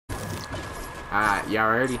Alright,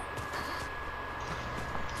 y'all ready?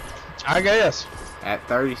 I guess. At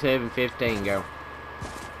 37:15, go.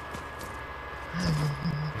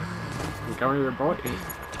 Come here, boy.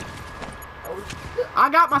 I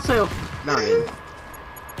got myself. No, I didn't.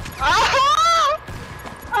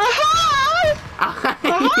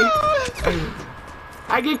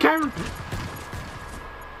 I get Cameron.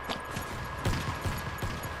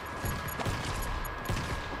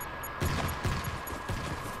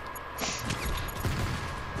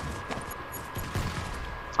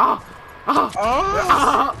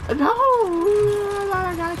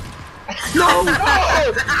 No! No!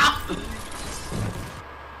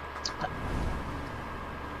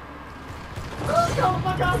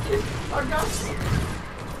 I got you! I got you!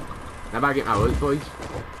 How about I get my loot, please?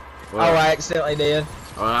 Well, oh, I accidentally did.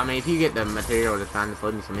 Well, I mean, if you get the material to find this,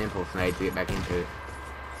 loading some impulse nades to get back into it.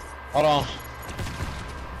 Hold on.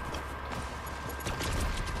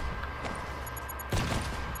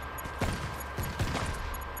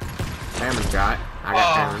 Cameron's got it. I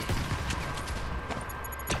got Cameron.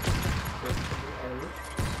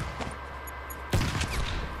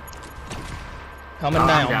 Coming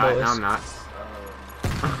down, boys. No, I'm not.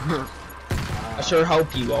 I sure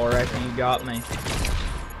hope you are after you got me.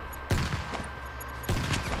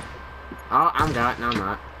 Oh, I'm got it. No, I'm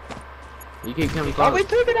not. You keep coming close. Oh, we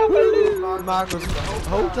took it up a little. Marcus, the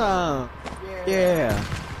whole time. Yeah.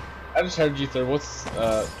 I just heard you through. What's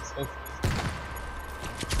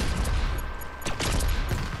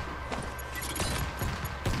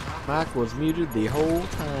Mike was muted the whole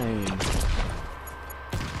time.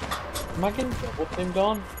 am I getting what team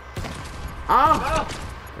gone? Oh!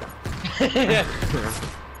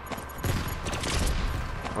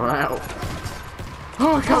 Wow.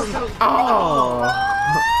 Oh, come! Oh!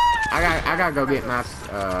 I gotta go get my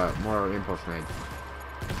more impulse nades.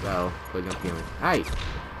 So, please don't kill me. Hey!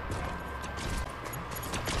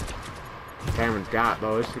 Cameron's got it,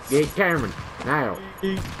 boys. Get Cameron now.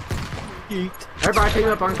 Everybody team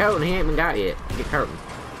up on Colton. He ain't even got it yet. Get Colton.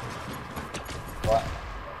 What?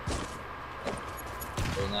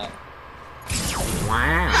 Doing that.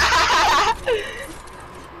 Wow.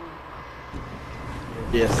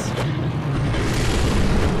 Yes.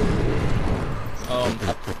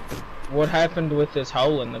 What happened with this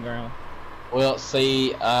hole in the ground? Well,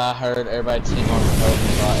 see, I heard everybody team on the boat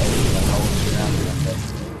and thought it was a hole in the ground and I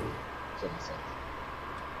fixed it. So that's it.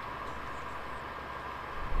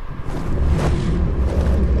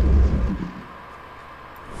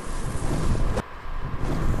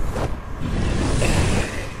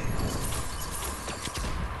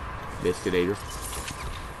 Biscuit eater.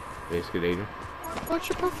 Biscuit eater. What's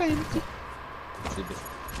your profanity? See this.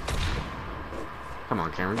 Come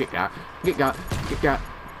on, Cameron. Get got. Get got. Get got.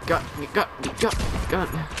 Got. Get got. Get got. Got.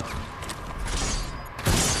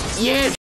 Yeah!